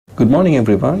Good morning,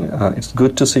 everyone. It's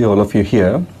good to see all of you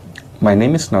here. My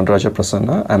name is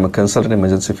Prasanna. I'm a consultant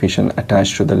emergency physician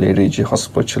attached to the Ridgeway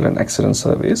Hospital Children Accident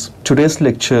Service. Today's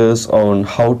lecture is on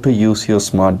how to use your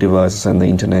smart devices and the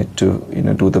internet to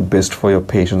do the best for your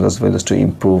patients as well as to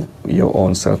improve your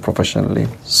own self professionally.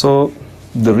 So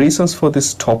the reasons for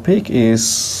this topic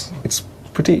is it's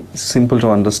pretty simple to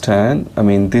understand. I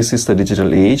mean, this is the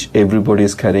digital age. Everybody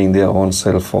is carrying their own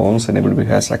cell phones and everybody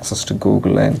has access to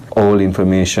Google and all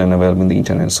information available on the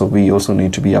internet. So we also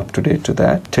need to be up to date to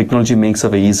that. Technology makes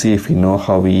it easy if you know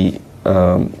how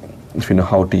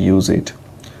to use it.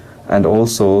 And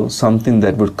also something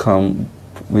that will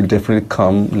definitely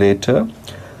come later.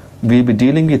 We'll be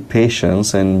dealing with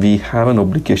patients and we have an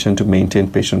obligation to maintain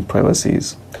patient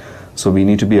privacies. So we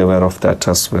need to be aware of that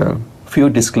as well. Few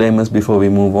disclaimers before we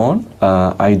move on.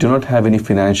 I do not have any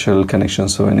financial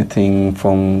connections or anything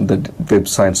from the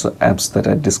websites or apps that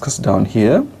I discussed down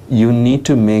here. You need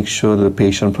to make sure the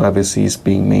patient privacy is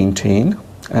being maintained,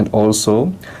 and also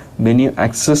when you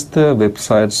access the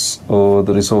websites or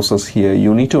the resources here,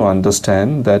 you need to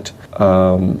understand that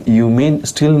you may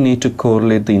still need to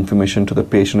correlate the information to the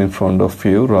patient in front of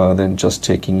you rather than just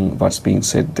taking what's being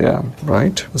said there,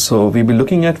 right? So we'll be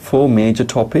looking at 4 major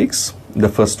topics. The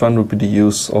first one would be the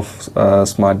use of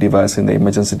smart device in the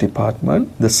emergency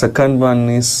department. The second one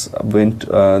is when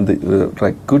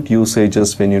good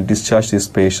usages when you discharge these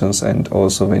patients and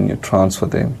also when you transfer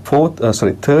them.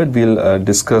 Third, we'll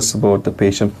discuss about the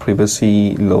patient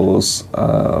privacy laws,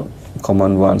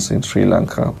 common ones in Sri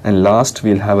Lanka. And last,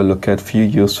 we'll have a look at few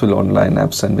useful online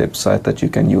apps and websites that you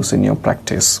can use in your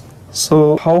practice.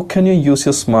 So how can you use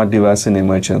your smart device in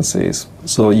emergencies?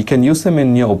 So you can use them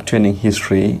when you're obtaining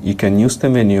history, you can use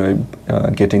them when you're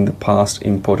getting the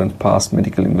important past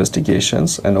medical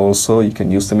investigations, and also you can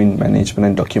use them in management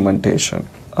and documentation.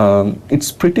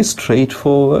 It's pretty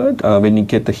straightforward when you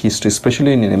get the history,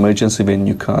 especially in an emergency when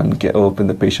you can't get open,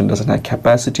 the patient doesn't have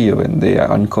capacity or when they are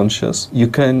unconscious. You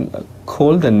can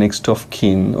call the next of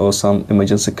kin or some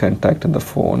emergency contact on the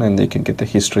phone and they can get the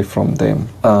history from them.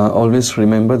 Always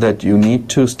remember that you need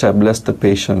to stabilize the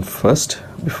patient first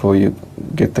before you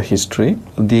get the history.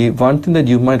 The one thing that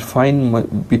you might find a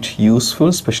bit useful,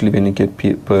 especially when you get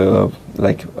people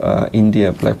like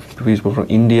people from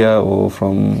India or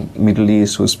from Middle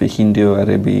East who speak Hindi or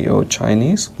Arabic or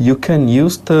Chinese, you can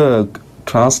use the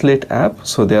Translate app.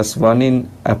 So there's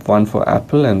one for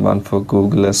Apple and one for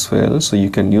Google as well. So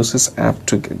you can use this app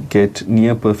to get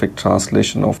near perfect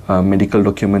translation of medical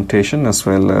documentation, as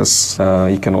well as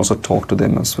you can also talk to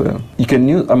them as well. You can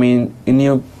use, in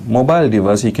your mobile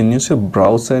device, you can use your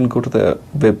browser and go to the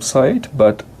website,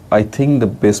 but I think the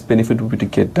best benefit would be to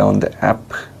get down the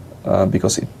app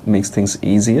because it makes things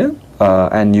easier.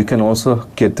 And you can also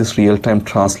get this real-time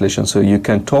translation. So you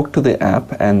can talk to the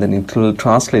app and then it will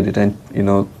translate it and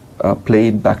play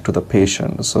it back to the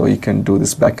patient. So you can do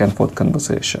this back and forth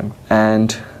conversation.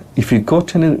 And if you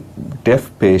got any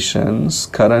deaf patients,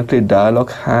 currently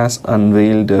Dialogue has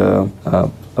unveiled a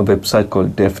website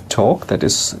called Deaf Talk, that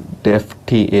is Deaf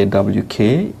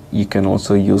TAWK. You can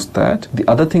also use that. The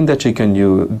other thing that you can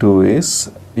do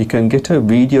is you can get a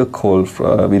video call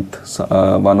with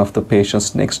one of the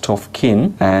patient's next of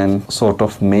kin and sort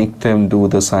of make them do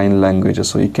the sign languages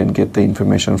so you can get the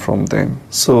information from them.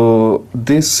 So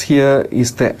this here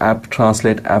is the app,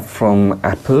 Translate app from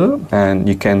Apple, and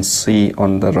you can see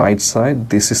on the right side,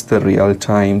 this is the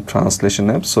real-time translation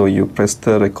app. So you press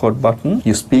the record button,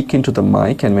 you speak into the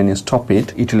mic, and when you stop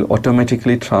it, it will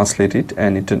automatically translate it,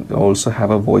 and it will also have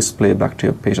a voice playback to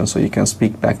your patient so you can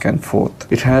speak back and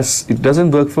forth. It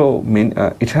doesn't work for many,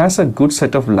 it has a good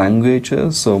set of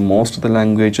languages, so most of the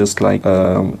languages like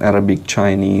Arabic,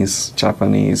 Chinese,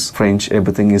 Japanese, French,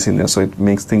 everything is in there, so it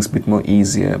makes things a bit more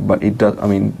easier. But it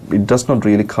does not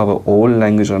really cover all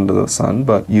language under the sun,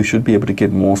 but you should be able to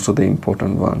get most of the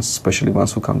important ones, especially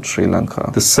ones who come to Sri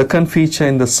Lanka. The second feature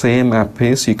in the same app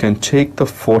is you can take the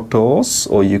photos,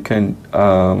 or you can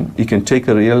take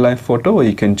a real life photo, or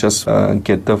you can just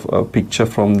get the picture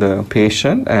from the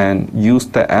patient and use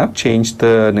the app, change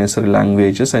the necessary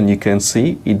languages, and you can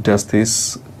see it does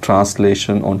this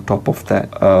translation on top of that,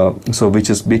 so which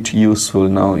is a bit useful.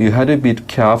 Now you had to be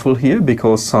careful here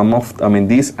because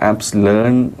these apps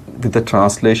learn with the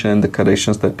translation and the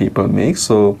corrections that people make,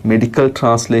 so medical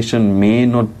translation may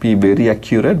not be very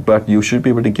accurate, but you should be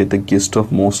able to get the gist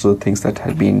of most of the things that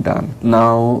have been done.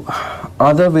 Now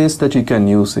other ways that you can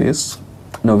use is,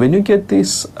 when you get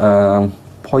this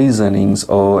poisonings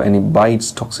or any bites,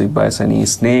 toxic bites, any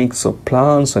snakes or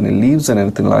plants, any leaves and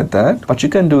anything like that, what you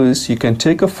can do is you can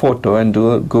take a photo and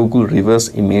do a Google reverse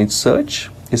image search,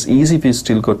 It's easy if you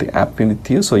still got the app with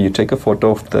you. So you take a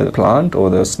photo of the plant or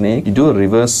the snake, you do a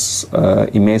reverse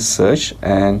image search,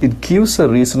 and it gives a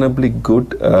reasonably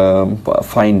good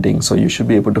finding. So you should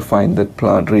be able to find that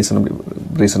plant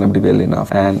reasonably well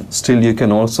enough. And still you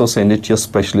can also send it to your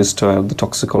specialist or the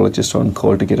toxicologist on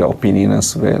call to get an opinion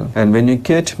as well. And when you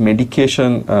get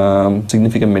medication,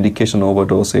 significant medication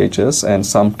overdosages, and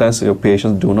sometimes your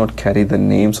patients do not carry the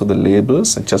names or the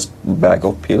labels, just bag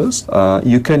of pills,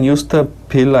 you can use the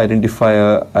pill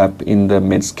identifier app in the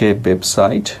Medscape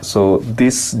website. So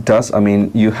this does,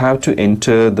 you have to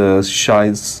enter the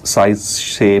size,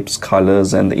 shapes,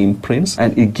 colors and the imprints,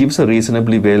 and it gives a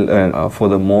reasonably well for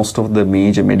the most of the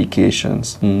major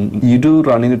medications. You do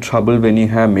run into trouble when you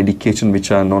have medication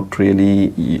which are not really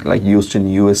like used in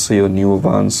USA or newer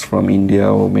ones from India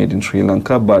or made in Sri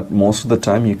Lanka, but most of the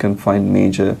time you can find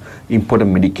major imported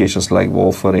medications like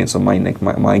warfarin. So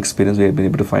my experience, we have been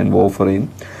able to find warfarin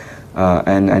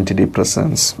and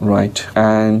antidepressants, right?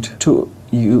 And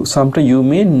sometimes you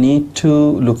may need to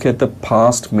look at the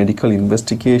past medical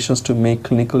investigations to make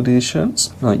clinical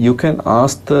decisions. You can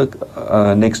ask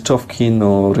the next of kin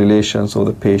or relations or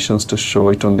the patients to show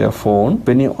it on their phone.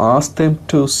 When you ask them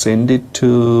to send it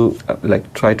to,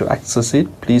 try to access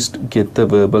it, please get the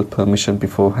verbal permission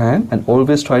beforehand, and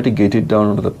always try to get it down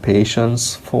onto the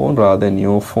patient's phone rather than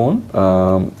your phone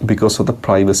because of the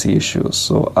privacy issues.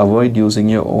 So avoid using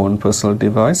your own personal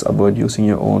device, avoid using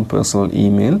your own personal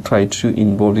email. Try to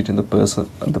involve it in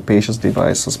the patient's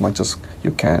device as much as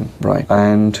you can, right?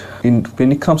 And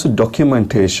when it comes to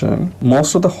documentation,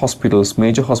 most of the hospitals,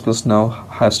 major hospitals now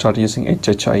have started using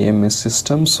HHIMS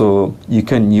systems, so you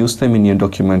can use them in your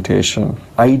documentation.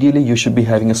 Ideally, you should be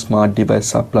having a smart device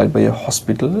supplied by a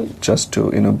hospital just to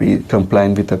be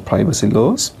compliant with the privacy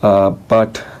laws.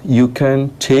 But you can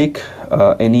take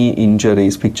any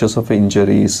injuries, pictures of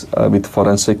injuries with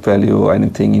forensic value or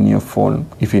anything in your phone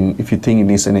if you think it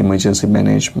needs an emergency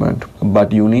management.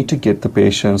 But you need to get the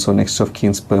patient's or next of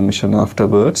kin's permission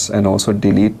afterwards, and also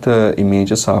delete the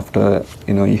images after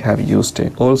you have used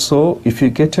it. Also, if you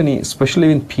get any,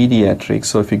 especially in pediatrics,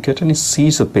 so if you get any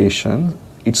seizure patient,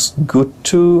 it's good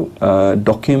to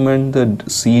document the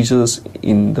seizures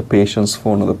in the patient's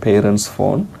phone or the parent's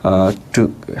phone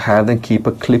to have them keep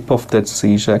a clip of that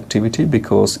seizure activity,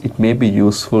 because it may be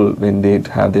useful when they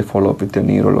have their follow-up with the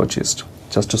neurologist,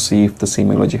 just to see if the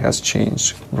semology has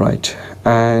changed, right?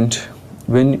 And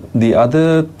when the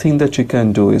other thing that you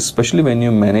can do is, especially when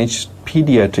you manage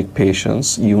pediatric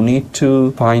patients, you need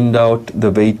to find out the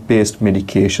weight-based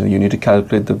medication. You need to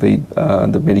calculate the weight,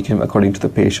 the medication according to the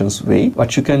patient's weight.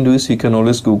 What you can do is you can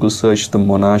always Google search the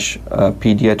Monash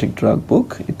pediatric drug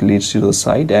book. It leads you to the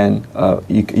site, and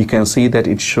you can see that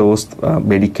it shows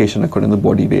medication according to the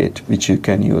body weight, which you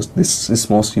can use. This is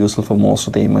most useful for most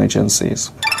of the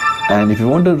emergencies. And if you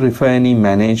want to refer any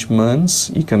managements,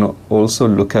 you can also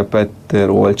look up at the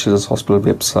Royal Children's Hospital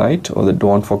website or the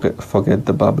Don't Forget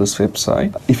the Bubbles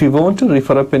website. If you want to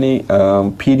refer up any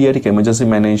pediatric emergency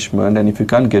management, and if you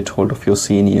can't get hold of your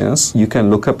seniors, you can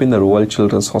look up in the Royal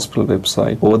Children's Hospital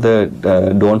website or the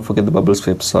Don't Forget the Bubbles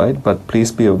website. But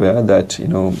please be aware that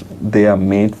they are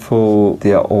made for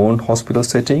their own hospital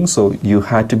setting, so you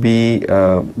have to be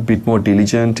a bit more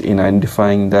diligent in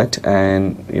identifying that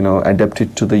and adapt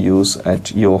it to the use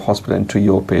at your hospital and to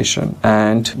your patient.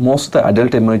 And most of the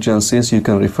adult emergencies, you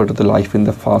can refer to the Life in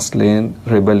the Fast Lane,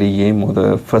 Rebel EM or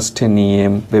the First 10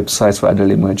 EM websites for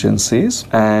adult emergencies.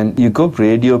 And you go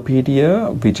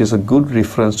Radiopedia, which is a good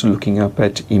reference to looking up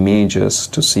at images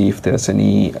to see if there's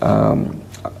any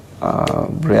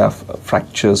rare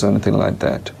fractures or anything like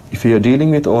that. If you're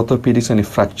dealing with orthopedics and any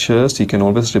fractures, you can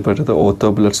always refer to the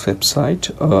OrthoBullets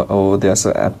website, or there's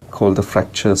an app called the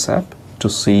Fractures app to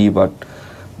see what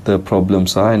the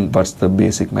problems are and what's the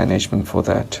basic management for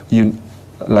that.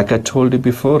 Like I told you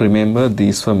before, remember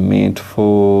these were made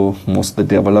for most of the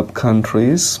developed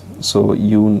countries. So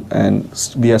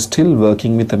we are still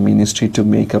working with the ministry to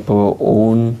make up our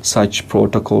own such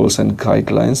protocols and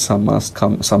guidelines.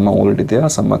 Some are already there,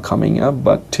 some are coming up,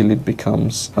 but till it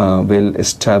becomes well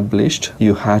established,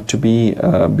 you have to be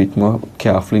a bit more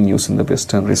careful in using the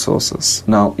Western resources.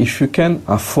 Now, if you can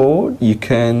afford, you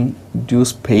can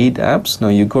use paid apps. Now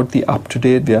you got the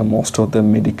UpToDate where most of the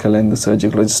medical and the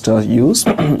surgicologists are used.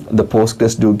 The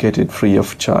postgrads do get it free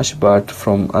of charge, but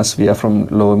from us, we are from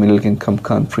lower middle income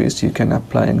countries, you can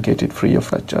apply and get it free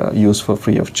of use for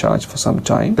free of charge for some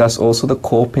time. There's also the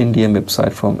Compendium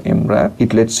website from MRAP.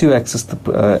 It lets you access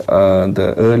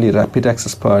the early rapid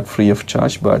access part free of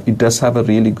charge, but it does have a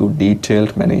really good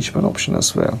detailed management option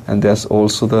as well. And there's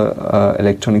also the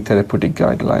electronic therapeutic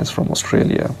guidelines from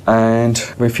Australia. And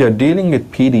if you're dealing with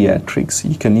pediatrics,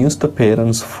 you can use the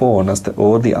parent's phone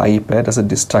or the iPad as a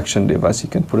distraction device. You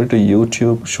can put it to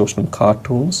YouTube, show some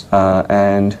cartoons,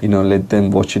 and let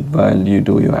them watch it while you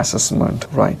do your assessment.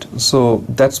 Right. So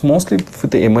that's mostly for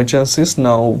the emergencies.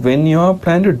 Now, when you are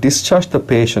planning to discharge the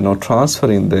patient or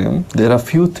transferring them, there are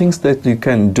few things that you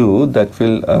can do that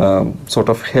will sort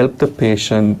of help the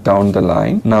patient down the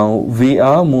line. Now, we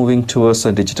are moving towards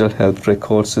a digital health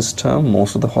record system.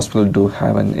 Most of the hospitals do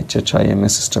have an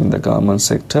HHIMS system in the government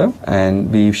sector,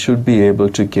 and we should be able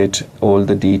to get all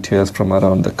the details from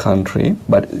around the country,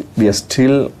 but we are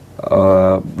still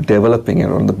developing it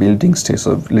on the building stage,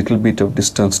 so a little bit of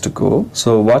distance to go.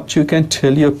 So what you can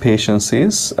tell your patients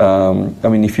is,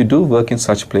 if you do work in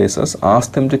such places,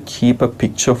 ask them to keep a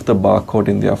picture of the barcode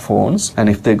in their phones, and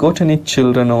if they got any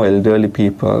children or elderly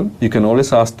people, you can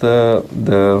always ask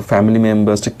the family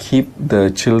members to keep the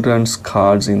children's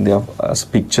cards in their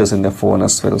pictures in their phone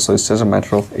as well. So it's just a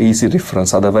matter of easy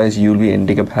reference. Otherwise, you'll be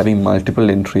ending up having multiple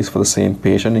entries for the same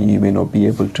patient, and you may not be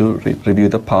able to review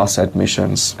the past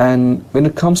admissions. And when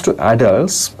it comes to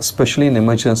adults, especially in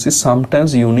emergencies,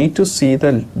 sometimes you need to see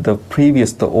the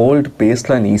old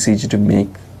baseline ECG to make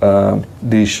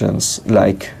decisions,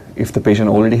 like if the patient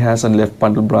already has a left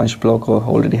bundle branch block, or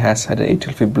already has had an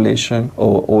atrial fibrillation,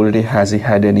 or already has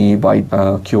had any wide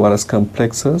QRS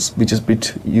complexes, which is a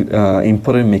bit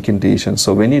important in making decisions.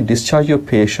 So when you discharge your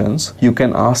patients, you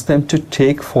can ask them to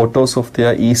take photos of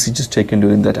their ECGs taken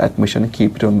during that admission and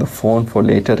keep it on the phone for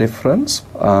later reference,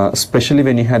 especially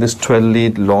when you have this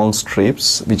 12-lead long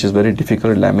strips, which is very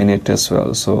difficult to laminate as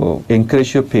well. So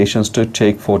encourage your patients to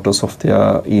take photos of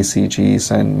their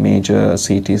ECGs and major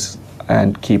CTs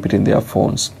and keep it in their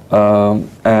phones.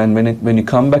 And when you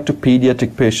come back to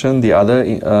pediatric patient, the other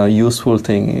useful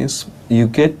thing is you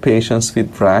get patients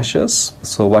with rashes.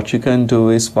 So what you can do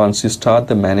is, once you start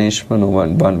the management,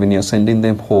 when you're sending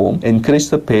them home, encourage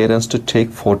the parents to take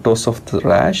photos of the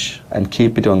rash and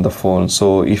keep it on the phone.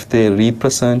 So if they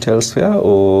represent elsewhere,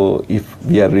 or if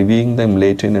we are reviewing them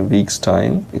later in a week's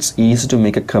time, it's easy to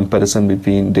make a comparison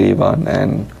between day 1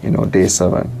 and day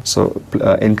 7. So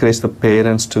encourage the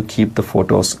parents to keep the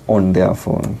photos on their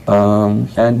phone.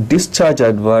 And discharge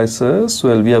advisors,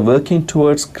 well, we are working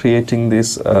towards creating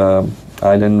this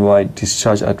island-wide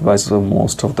discharge advice for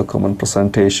most of the common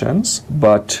presentations,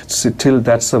 but till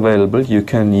that's available, you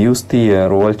can use the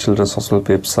Royal Children's Hospital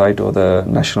website or the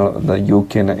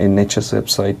UK NHS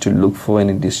website to look for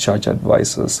any discharge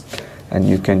advices, and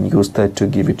you can use that to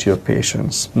give it to your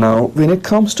patients. Now, when it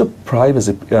comes to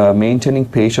privacy, maintaining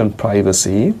patient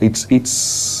privacy,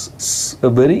 it's a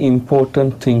very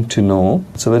important thing to know.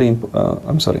 When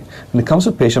it comes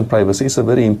to patient privacy, it's a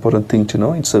very important thing to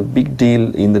know. It's a big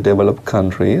deal in the developed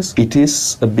countries. It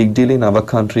is a big deal in our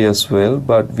country as well,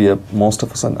 but most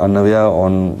of us are unaware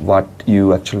on what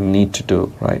you actually need to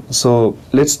do, right? So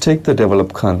let's take the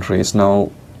developed countries.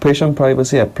 Now, patient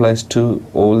privacy applies to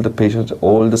all the patients,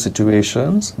 all the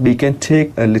situations. We can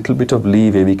take a little bit of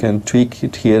leeway. We can tweak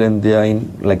it here and there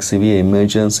in like severe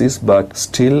emergencies, but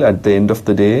still at the end of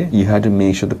the day, you have to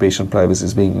make sure the patient privacy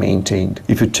is being maintained.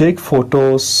 If you take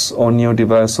photos on your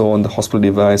device or on the hospital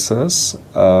devices,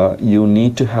 you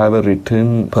need to have a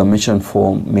written permission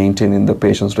form maintained in the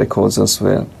patient's records as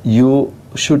well. You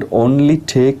should only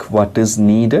take what is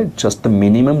needed, just the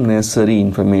minimum necessary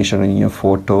information in your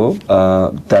photo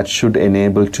that should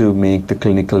enable to make the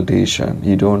clinical decision.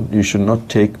 You should not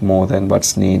take more than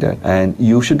what's needed, and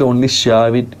you should only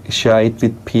share it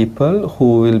with people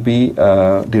who will be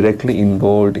directly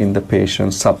involved in the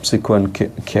patient's subsequent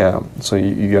care. So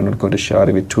you are not going to share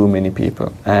it with too many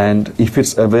people. And if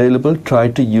it's available, try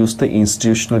to use the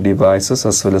institutional devices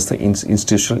as well as the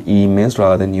institutional emails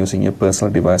rather than using your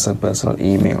personal device and personal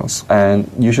emails. And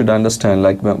you should understand,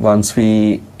 like, once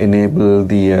we enable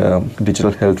the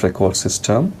digital health record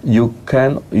system, you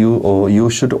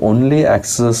should only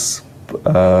access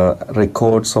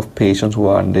records of patients who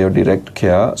are under your direct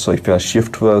care. So if you're a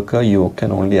shift worker, you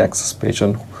can only access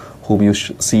patients whom you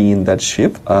see in that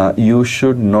shift. You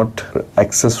should not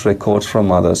access records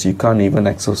from others. You can't even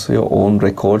access your own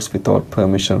records without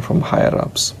permission from higher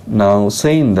ups. Now,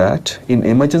 saying that, in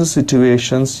emergency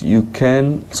situations, you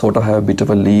can sort of have a bit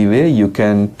of a leeway. You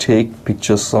can take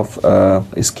pictures of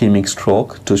ischemic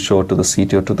stroke to show to the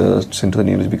CT or to the central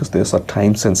neurologist, because those are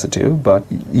time sensitive. But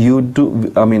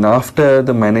after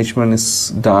the management is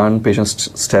done,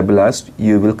 patients stabilized,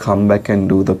 you will come back and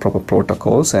do the proper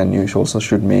protocols, and you also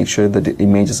should make sure that the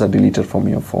images are deleted from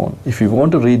your phone. If you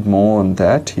want to read more on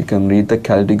that, you can read the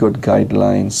Caldecott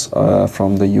guidelines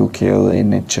from the UK or the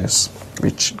NHS,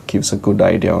 which gives a good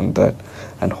idea on that.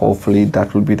 and hopefully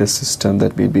that will be the system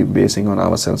that we'll be basing on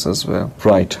ourselves as well.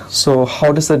 Right, so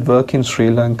how does that work in Sri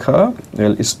Lanka?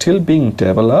 Well, it's still being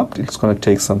developed. It's going to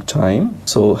take some time.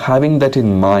 So having that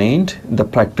in mind, the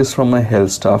practice from my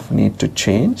health staff need to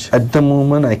change. At the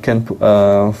moment, I can,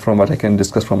 from what I can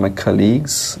discuss from my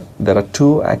colleagues, there are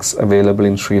 2 acts available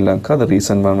in Sri Lanka. The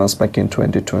recent one was back in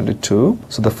 2022.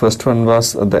 So the first one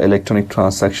was the Electronic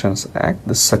Transactions Act.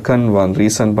 The second one,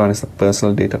 recent one, is the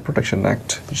Personal Data Protection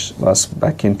Act, which was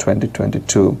back in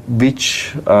 2022,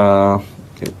 which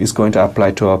is going to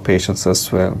apply to our patients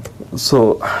as well.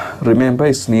 So remember,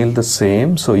 it's nearly the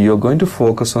same. So you're going to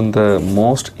focus on the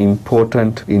most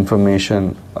important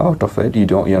information out of it.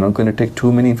 You're not going to take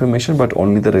too many information, but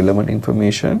only the relevant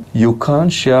information. You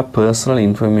can't share personal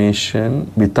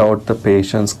information without the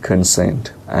patient's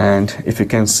consent. And if you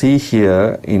can see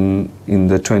here in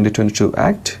the 2022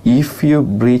 Act, if you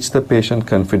breach the patient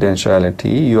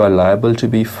confidentiality, you are liable to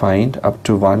be fined up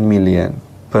to 1 million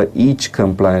per each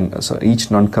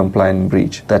non-compliant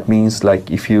breach. That means, like,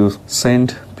 if you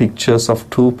send pictures of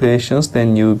 2 patients,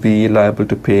 then you'll be liable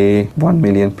to pay 1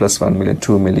 million plus 1 million,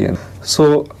 2 million.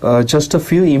 So just a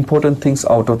few important things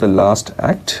out of the last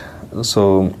act.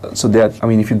 So they are, I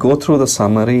mean, if you go through the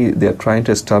summary, they are trying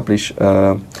to establish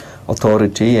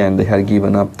authority, and they have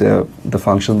given up the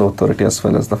function of the authority as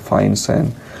well as the fines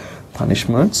and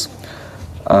punishments.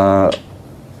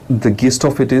 The gist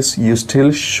of it is, you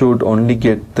still should only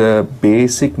get the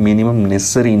basic minimum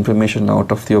necessary information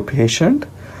out of your patient,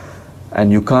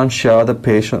 and you can't share the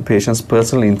patient's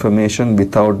personal information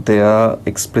without their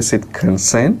explicit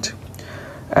consent.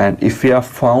 And if you are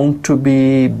found to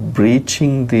be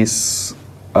breaching this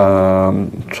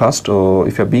trust, or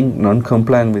if you are being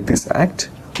non-compliant with this act,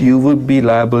 you would be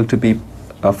liable to be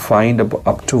fined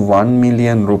up to 1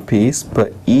 million rupees per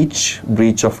each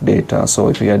breach of data. So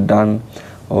if you are done,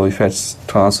 or if it's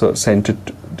sent it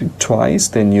twice,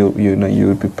 then you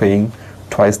would be paying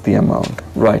twice the amount.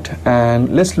 Right,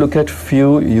 and let's look at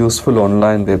few useful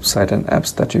online websites and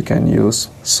apps that you can use.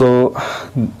 So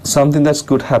something that's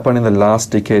good happened in the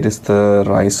last decade is the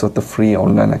rise of the free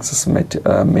online access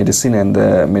medicine and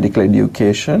the medical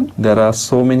education. There are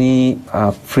so many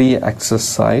free access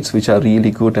sites which are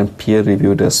really good and peer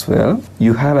reviewed as well.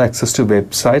 You have access to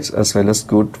websites as well as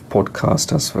good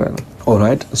podcasts as well.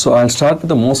 Alright, so I'll start with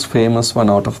the most famous one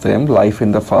out of them, Life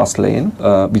in the Fast Lane,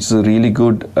 which is a really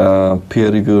good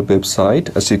peer-reviewed website.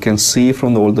 As you can see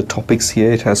from all the topics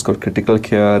here, it has got critical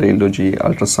care, radiology,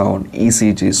 ultrasound,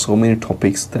 ECG, so many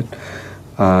topics that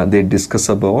they discuss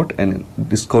about, and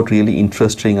this got really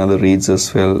interesting other reads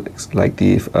as well, like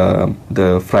the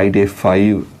Friday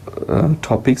 5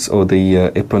 topics, or the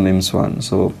eponyms one.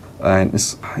 So, and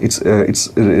it's a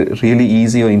really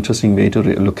easy or interesting way to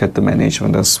look at the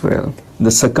management as well.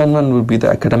 The second one will be the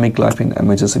Academic Life in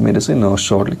Emergency Medicine, now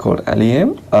shortly called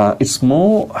ALIEM. It's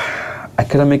more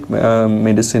academic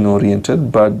medicine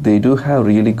oriented, but they do have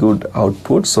really good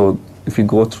output. So if you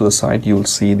go through the site, you will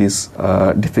see these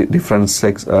different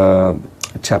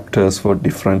chapters for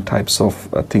different types of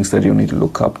things that you need to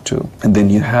look up to. And then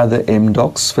you have the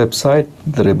MDocs website,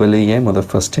 the Rebel EM or the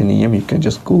First 10 EM. You can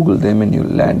just Google them and you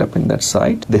land up in that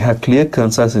site. They have clear,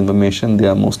 concise information. They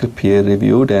are mostly peer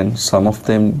reviewed, and some of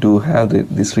them do have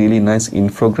this really nice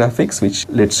infographics, which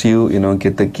lets you,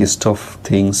 get the gist of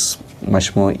things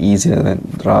much more easier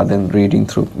rather than reading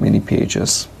through many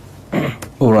pages.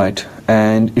 All right,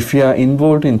 and if you are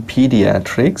involved in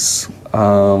pediatrics,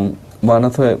 one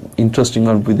of the interesting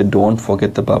one with the Don't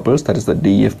Forget the Bubbles, that is the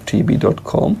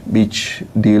dftb.com, which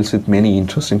deals with many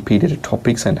interesting pediatric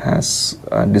topics and has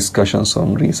discussions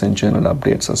on recent journal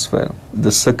updates as well.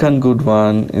 The second good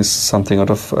one is something out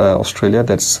of Australia,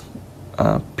 that's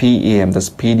PEM,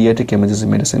 that's Pediatric Emergency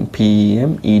Medicine,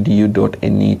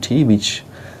 PEM.edu.net, which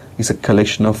is a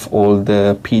collection of all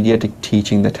the pediatric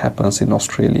teaching that happens in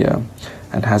Australia,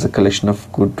 and has a collection of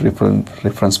good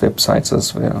reference websites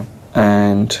as well.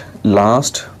 And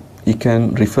last, you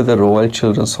can refer the Royal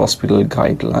Children's Hospital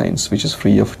guidelines, which is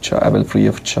free of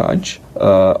charge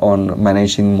on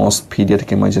managing most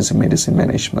pediatric emergency medicine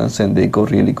managements, and they got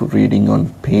really good reading on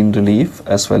pain relief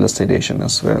as well as sedation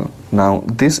as well. Now,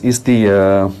 this is the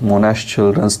Monash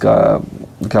Children's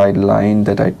guideline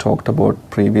that I talked about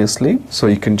previously. So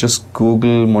you can just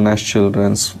Google Monash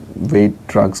Children's weight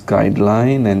drugs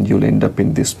guideline and you'll end up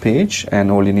in this page,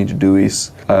 and all you need to do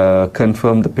is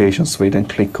confirm the patient's weight and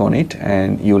click on it,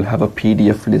 and you'll have a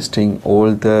PDF listing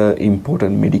all the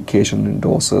important medication and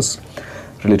doses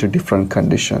related to different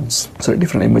conditions, so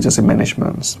different emergency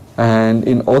managements. And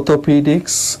in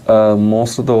orthopedics,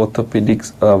 most of the orthopedic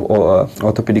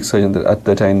surgeons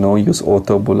that I know use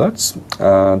ortho bullets.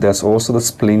 There's also the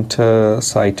Splinter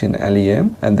site in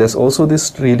Aliem, and there's also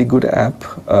this really good app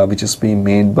which is being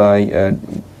made by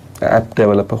app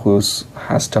developer who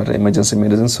has started emergency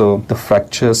medicine. So the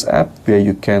fractures app, where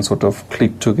you can sort of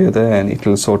click together and it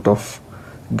will sort of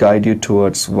guide you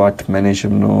towards what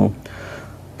management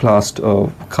cast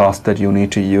that you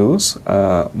need to use.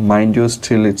 Mind you,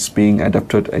 still it's being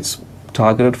adapted, it's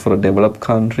targeted for a developed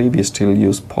country. We still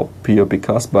use POP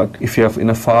cast, but if you're in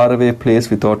a faraway place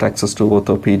without access to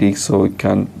orthopedics, so you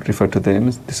can refer to them.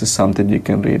 This is something you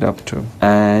can read up to.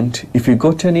 And if you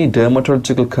got any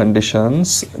dermatological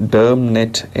conditions,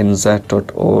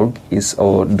 dermnetnz.org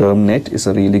or dermnet is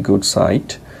a really good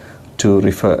site to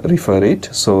refer it.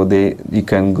 So you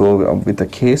can go with the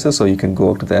cases, or you can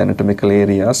go to the anatomical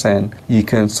areas, and you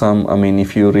can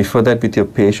if you refer that with your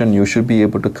patient, you should be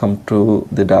able to come to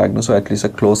the diagnosis, or at least a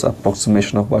close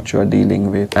approximation of what you are dealing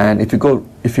with. And if you're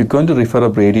going to refer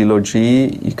up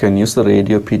radiology, you can use the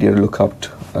Radiopedia to look up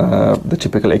the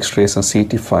typical X-rays and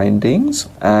CT findings.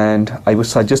 And I would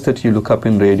suggest that you look up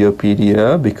in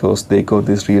Radiopedia, because they got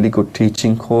these really good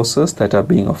teaching courses that are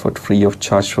being offered free of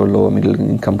charge for low middle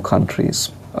income countries.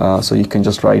 So you can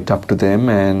just write up to them,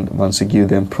 and once you give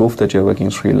them proof that you're working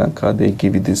in Sri Lanka, they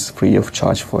give you this free of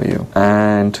charge for you.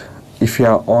 And if you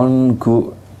are on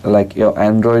like your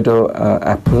Android or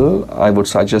Apple, I would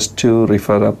suggest to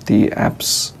refer up the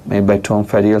apps made by Tom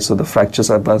Fadiel. So the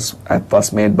fractures app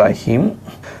was made by him.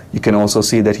 You can also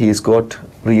see that he's got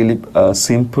really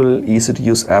simple, easy to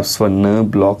use apps for nerve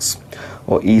blocks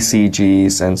or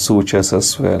ECGs and sutures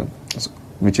as well,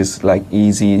 which is like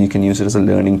easy. You can use it as a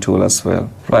learning tool as well.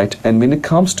 Right, and when it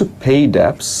comes to paid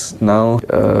apps,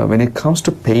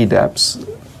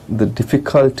 the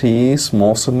difficulty is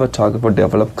most of them are targeted for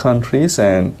developed countries,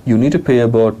 and you need to pay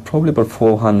probably about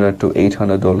 $400 to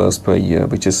 $800 per year,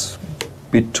 which is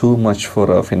bit too much for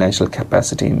a financial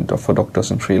capacity for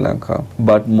doctors in Sri Lanka.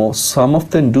 But some of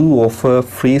them do offer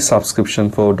free subscription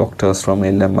for doctors from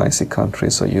LMIC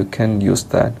countries, so you can use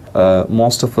that.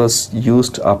 Most of us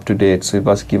used UpToDate, so it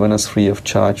was given us free of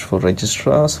charge for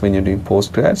registrars when you're doing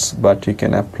postgrads, but you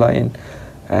can apply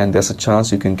and there's a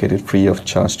chance you can get it free of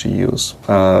charge to use.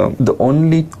 The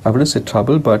only, I wouldn't say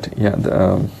trouble, but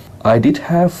yeah, I did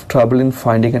have trouble in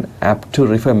finding an app to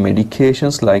refer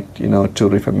medications, to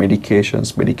refer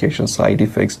medication side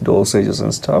effects, dosages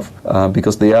and stuff,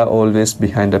 because they are always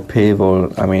behind a paywall.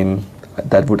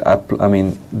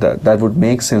 That would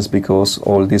make sense, because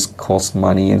all this costs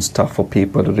money and stuff for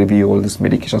people to review all these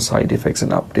medication side effects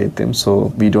and update them.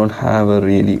 So we don't have a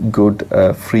really good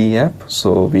free app,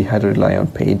 so we had to rely on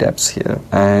paid apps here.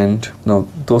 And now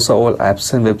those are all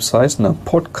apps and websites. Now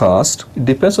podcast, it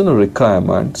depends on the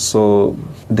requirement. So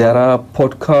there are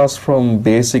podcasts from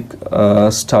basic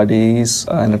studies,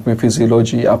 anatomy,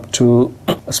 physiology, up to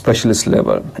specialist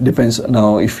level. It depends.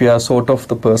 Now, if you are sort of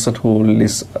the person who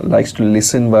likes to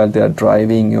listen while they are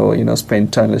driving, or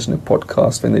spend time listening to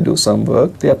podcasts when they do some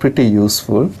work, they are pretty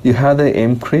useful. You have the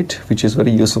MCRIT, which is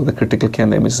very useful for the critical care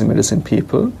and emergency medicine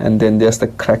people, and then there's the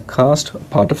Crackcast,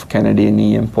 part of Canadian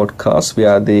EM podcast,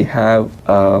 where they have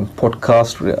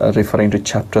podcasts referring to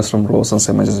chapters from Rosen's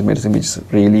emergency medicine, which is a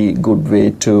really good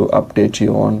way to update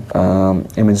you on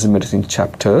emergency medicine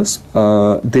chapters.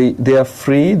 They are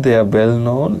free, they are well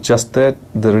known, just that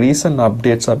the recent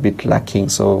updates are a bit lacking,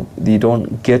 so you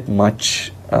don't get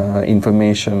much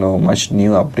information or much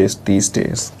new updates these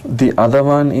days. The other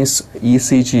one is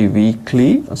ECG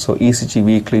Weekly, so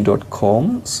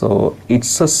ecgweekly.com. So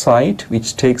it's a site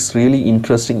which takes really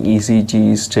interesting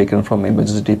ECGs taken from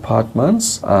emergency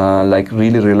departments, like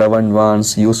really relevant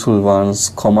ones, useful ones,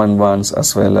 common ones,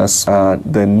 as well as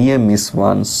the near miss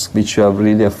ones, which you are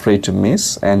really afraid to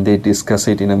miss, and they discuss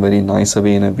it in a very nice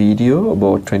way in a video,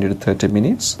 about 20 to 30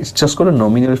 minutes. It's just got a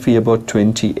nominal fee about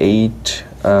 $28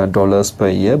 per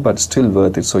year, but still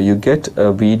worth it. So you get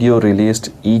a video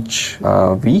released each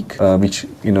week, which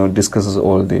discusses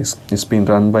all this. It's been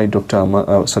run by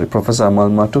Professor Amal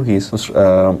Matu. He's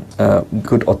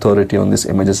good authority on this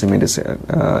emergency medicine,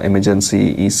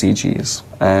 emergency ECGs.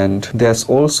 And there's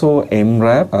also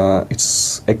MRAP.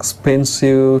 It's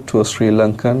expensive to a Sri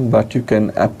Lankan, but you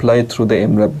can apply through the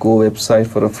MRAP Go website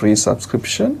for a free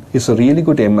subscription. It's a really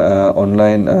good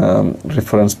online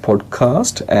reference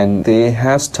podcast, and they have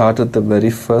have started the very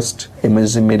first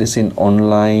emergency medicine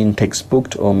online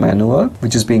textbook or manual,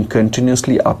 which is being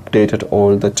continuously updated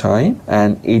all the time,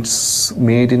 and it's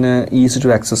made in a easy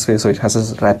to access way. So it has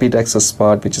a rapid access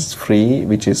part which is free,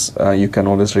 which is you can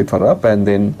always refer up, and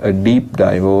then a deep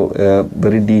dive or a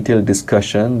very detailed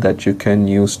discussion that you can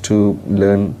use to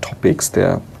learn topics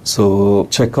there. So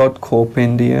check out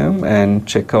Compendium and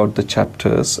check out the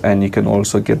chapters, and you can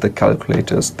also get the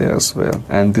calculators there as well.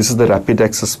 And this is the rapid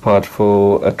access part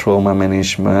for a trauma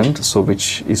management, so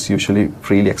which is usually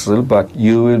freely accessible, but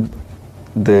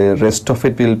the rest of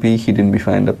it will be hidden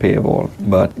behind a paywall.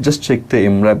 But just check the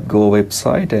MRAP Go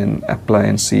website and apply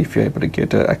and see if you're able to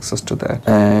get access to that.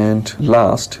 And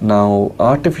last, now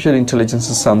artificial intelligence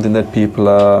is something that people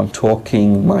are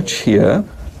talking much here.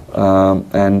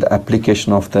 And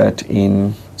application of that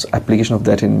in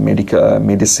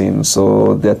medicine.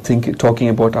 So they're talking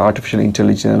about artificial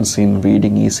intelligence in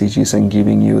reading ECGs and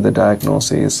giving you the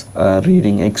diagnosis,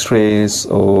 reading X-rays,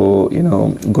 or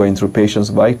going through patients'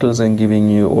 vitals and giving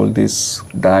you all these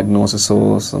diagnoses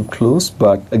or some clues.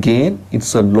 But again,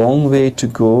 it's a long way to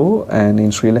go, and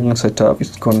in Sri Lankan setup,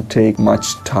 it's going to take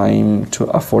much time to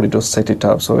afford it or set it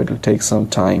up. So it will take some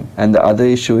time. And the other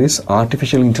issue is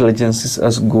artificial intelligence is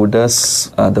as good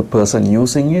as the person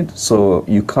using it. So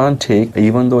you can't take,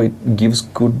 even though it gives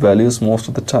good values most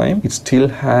of the time, it still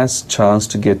has chance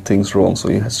to get things wrong. So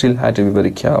you still have to be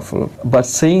very careful. But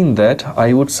saying that,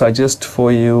 I would suggest for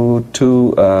you to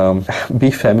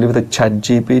be familiar with the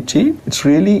ChatGPT. It's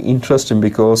really interesting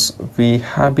because we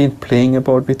have been playing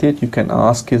about with it. You can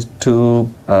ask it to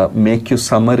make you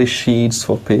summary sheets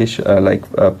for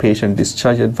patient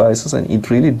discharge advices, and it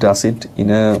really does it in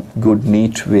a good,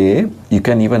 neat way. You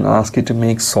can even ask it to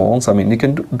make songs. I mean, you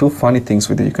can do funny things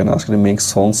with it. You can ask it to make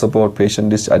songs about patient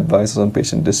discharge, advices on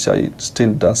patient discharge. It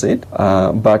still does it.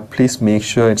 But please make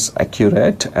sure it's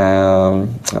accurate.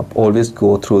 Always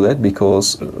go through that,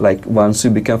 because like once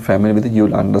you become familiar with it,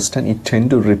 you'll understand it tend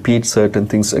to repeat certain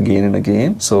things again and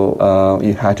again. So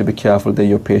you have to be careful that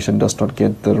your patient does not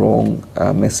get the wrong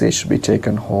message to be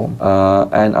taken home.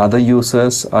 And other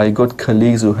users, I got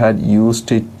colleagues who had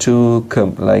used it to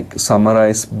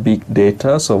summarize big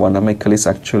data. So one of my colleagues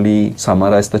actually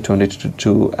summarized the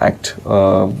 2022 Act,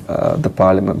 the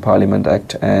Parliament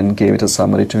Act, and gave it a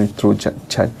summary to me through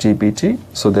ChatGPT.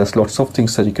 So there's lots of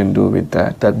things that you can do with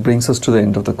that. That brings us to the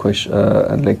end of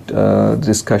the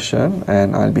discussion,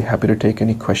 and I'll be happy to take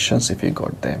any questions if you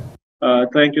got them.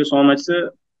 Thank you so much, sir,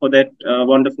 for that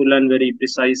wonderful and very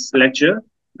precise lecture.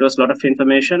 It was a lot of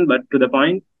information, but to the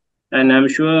point. And I'm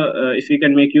sure if we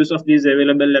can make use of these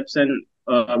available labs and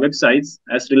websites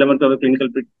as relevant to our clinical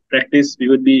practice, we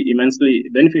would be immensely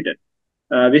benefited.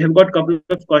 We have got a couple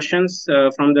of questions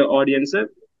from the audience,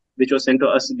 which was sent to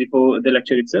us before the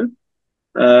lecture itself.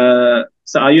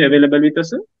 So are you available with us,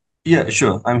 sir? Yeah,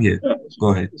 sure. I'm here. Go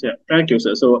ahead. Yeah, thank you,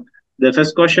 sir. So the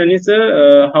first question is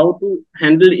how to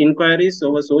handle inquiries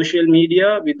over social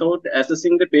media without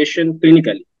assessing the patient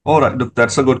clinically? All right, look,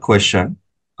 that's a good question.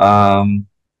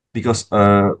 Because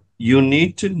you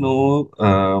need to know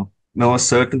a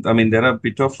certain, I mean, there are a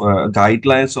bit of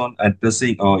guidelines on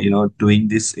addressing or, doing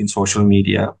this in social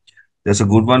media. There's a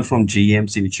good one from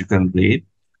GMC, which you can read.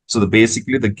 So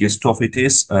basically the gist of it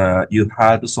is you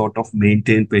have to sort of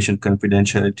maintain patient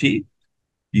confidentiality.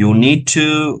 You need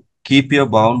to keep your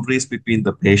boundaries between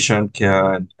the patient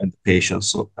care and the patient.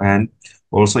 So, and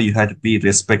also you have to be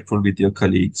respectful with your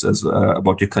colleagues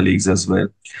about your colleagues as well.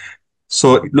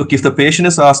 So look, if the patient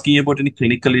is asking you about any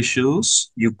clinical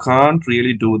issues, you can't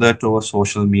really do that over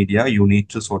social media. You need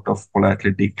to sort of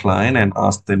politely decline and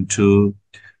ask them to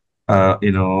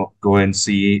go and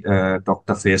see a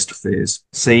doctor face to face.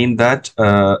 Saying that,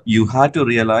 you have to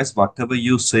realize whatever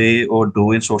you say or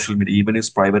do in social media, even if it's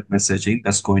private messaging,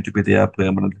 that's going to be there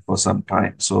permanently for some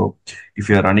time. So if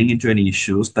you're running into any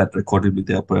issues, that record will be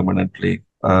there permanently.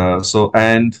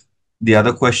 And the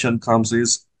other question comes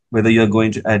is whether you're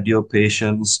going to add your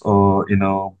patients or,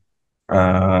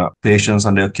 patients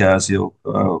under your care as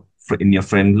in your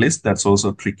friend list. That's also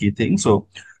a tricky thing. So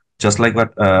just like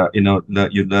what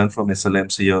you learn from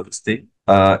SLMC or this thing,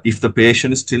 if the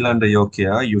patient is still under your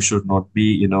care, you should not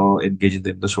be engaging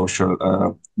them in the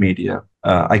social media.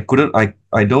 I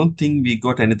don't think we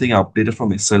got anything updated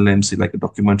from SLMC like a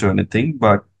document or anything,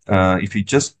 but if you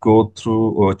just go through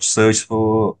or search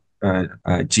for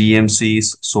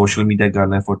GMC's social media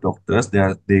guideline for doctors,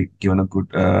 they given a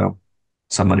good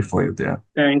summary for you there.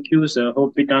 Thank you, sir.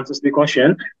 Hope it answers the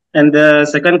question. And the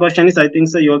second question is, I think,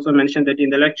 sir, you also mentioned that in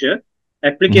the lecture,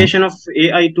 application of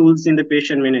AI tools in the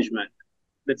patient management.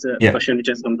 That's a question which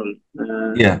has come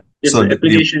from. Yes, so do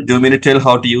you mean to tell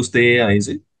how to use the AI, is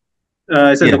it?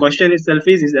 So the Yeah. question itself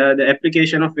is the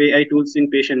application of AI tools in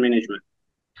patient management.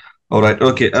 All right.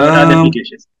 Okay. So what are the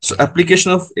applications? So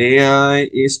application of AI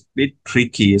is a bit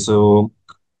tricky. So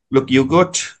look, you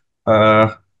got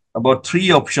uh, about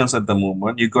three options at the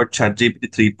moment. You got ChatGPT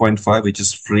 3.5, which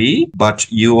is free, but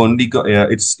you only got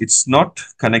it's not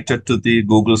connected to the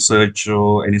Google search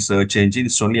or any search engine.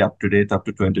 It's only up to date up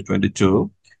to 2022.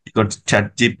 You got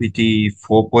ChatGPT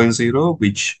 4.0,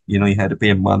 which you had to pay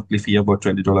a monthly fee about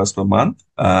 $20 per month.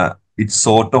 It's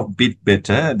sort of bit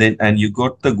better. Then and you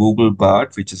got the Google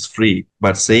Bard, which is free.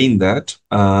 But saying that,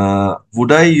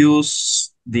 would I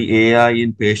use the AI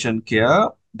in patient care?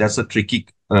 That's a tricky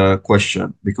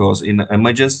question because in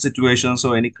emergency situations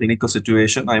or any clinical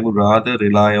situation, I would rather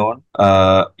rely on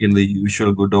in the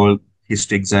usual good old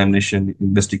history examination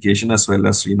investigation as well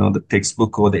as the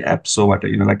textbook or the apps or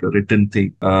whatever like a written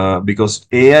thing because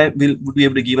AI would be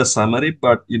able to give a summary,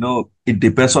 but it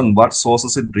depends on what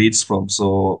sources it reads from.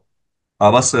 So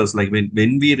ourselves, like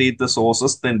when we read the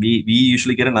sources, then we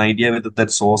usually get an idea whether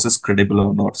that source is credible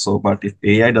or not. So but if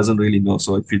AI doesn't really know,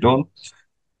 so if you don't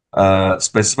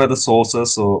specify the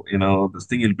sources, so this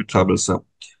thing will be troublesome.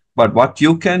 But what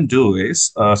you can do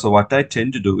is, so what I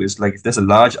tend to do is, like if there's a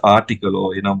large article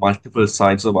or multiple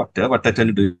sites or whatever, what I tend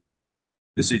to do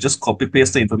is you just copy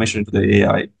paste the information into the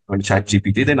AI on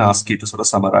ChatGPT, then ask it to sort of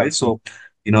summarize. So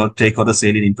take all the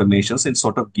salient information and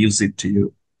sort of gives it to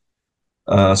you.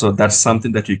 So that's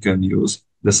something that you can use.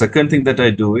 The second thing that I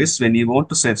do is when you want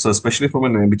to send, so especially from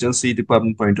an emergency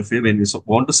department point of view, when we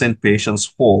want to send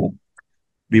patients home,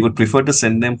 we would prefer to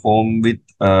send them home with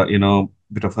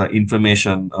bit of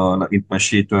information like in my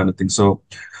sheet or anything. So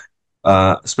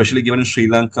especially given in Sri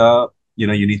Lanka, you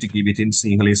need to give it in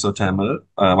Sinhalese or Tamil.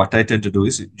 What I tend to do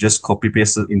is just copy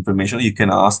paste the information. You can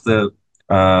ask the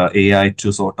AI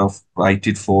to sort of write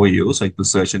it for you, so it will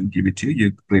search and give it to you.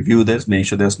 You review this, make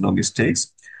sure there's no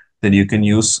mistakes. Then you can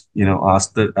use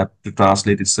ask the app to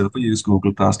translate itself, or use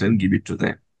Google Translate and give it to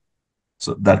them.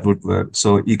 So that would work.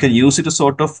 So you can use it to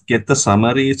sort of get the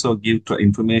summaries or give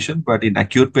information, but in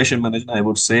acute patient management, I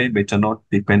would say better not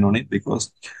depend on it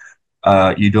because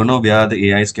you don't know where the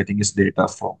AI is getting its data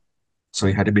from. So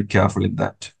you had to be careful in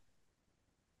that.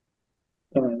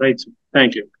 Right.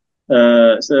 Thank you.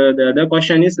 So the other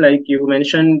question is like you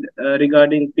mentioned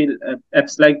regarding pill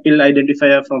apps like pill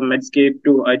identifier from Medscape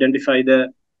to identify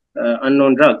the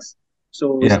unknown drugs.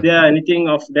 So is Yeah. there anything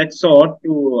of that sort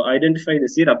to identify the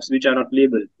syrups which are not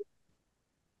labeled?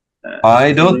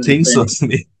 I Do don't you think so.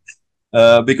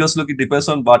 understand? Because look, it depends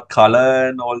on what color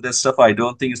and all that stuff. I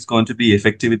don't think it's going to be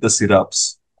effective with the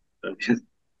syrups.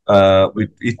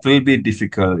 It will be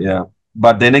difficult, yeah.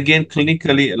 But then again,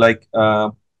 clinically, like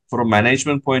from a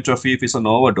management point of view, if it's an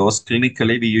overdose,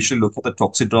 clinically, we usually look at the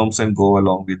toxidromes and go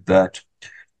along with that.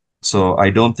 So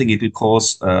I don't think it will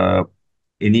cause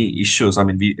any issues. I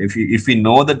mean, if we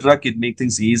know the drug, it makes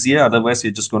things easier. Otherwise,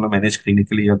 you're just going to manage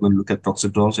clinically. You're going to look at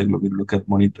toxidromes and you're going to look at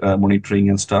monitoring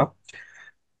and stuff.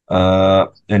 And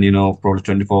probably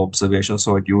 24 observations.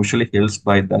 So it usually helps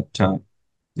by that time.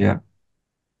 Yeah.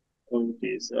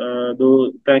 Okay.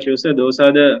 So, thank you, sir. Those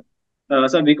are the.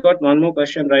 So we got one more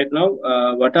question right now.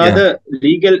 What are Yeah. the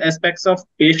legal aspects of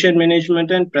patient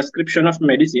management and prescription of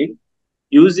medicine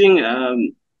using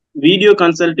video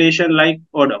consultation like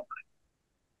ODOC?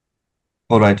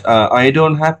 All right. I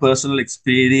don't have personal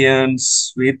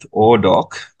experience with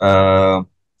ODOC.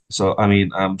 So, I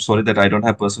mean, I'm sorry that I don't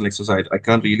have personal experience. I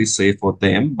can't really say for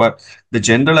them. But the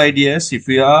general idea is if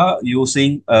we are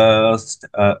using how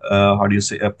do you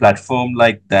say, a platform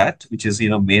like that, which is,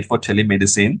 made for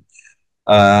telemedicine,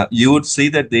 you would see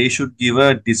that they should give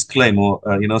a disclaimer,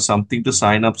 something to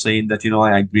sign up saying that,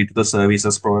 I agree to the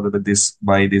services provided with this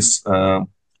by this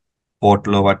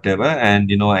portal or whatever,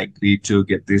 and I agree to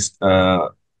get this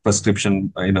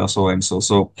prescription, so and so.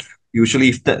 So usually,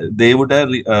 if they would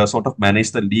sort of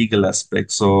manage the legal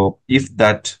aspect. So if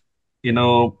that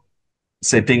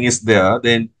setting is there,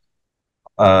 then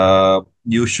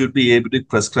you should be able to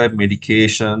prescribe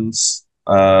medications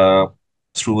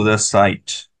through the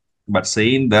site. But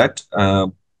saying that,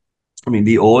 I mean,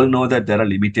 we all know that there are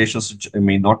limitations, I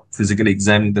mean, not physically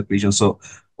examining the patient. So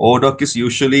ODOC is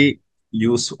usually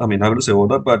used, I mean, I would say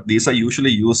ODOC, but these are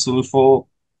usually useful for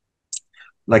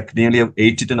like nearly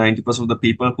 80 to 90% of the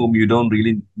people whom you don't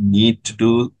really need to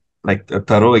do like a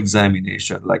thorough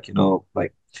examination, like,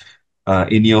 like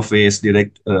in your face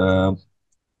direct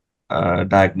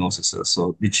diagnosis.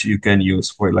 So which you can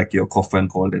use for like your cough and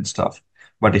cold and stuff.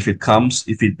 But if it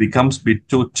becomes a bit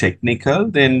too technical,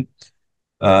 then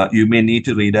you may need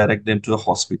to redirect them to a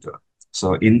hospital.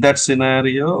 So in that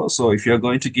scenario, so if you're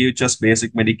going to give just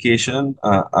basic medication,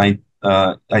 I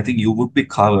I think you would be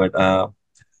covered.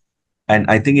 And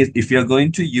I think if you're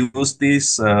going to use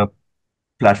these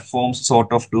platforms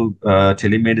sort of to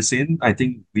telemedicine, I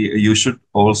think you should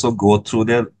also go through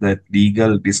the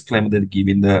legal disclaimer that give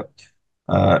in the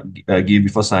give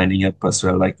before signing up as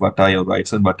well, like what are your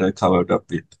rights and what are covered up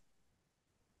with.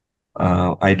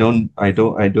 I don't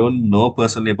know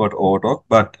personally about ODoc,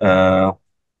 but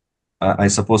I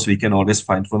suppose we can always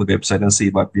find from the website and see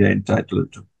what we are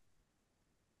entitled to.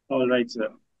 All right, sir.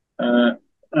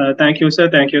 Thank you, sir.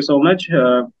 Thank you so much.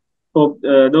 Hope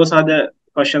those are the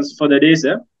questions for the day,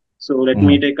 sir. So let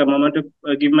me take a moment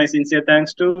to give my sincere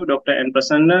thanks to Dr. N.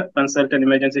 Prasanna, consultant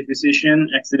emergency physician,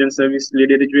 accident service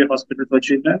lead at Ridgeway Hospital for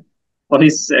Children, for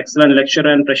his excellent lecture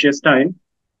and precious time.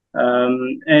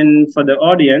 And for the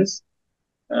audience,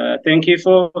 thank you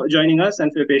for joining us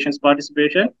and for your patient's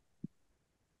participation.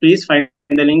 Please find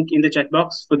the link in the chat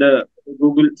box for the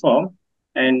Google form,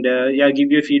 and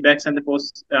give your feedbacks and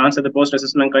answer the post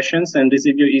assessment questions and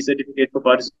receive your e-certificate for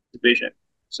participation.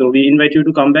 So we invite you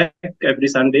to come back every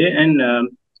Sunday and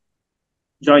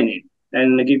join in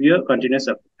and give your continuous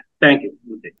support. Thank you.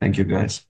 Thank you, guys.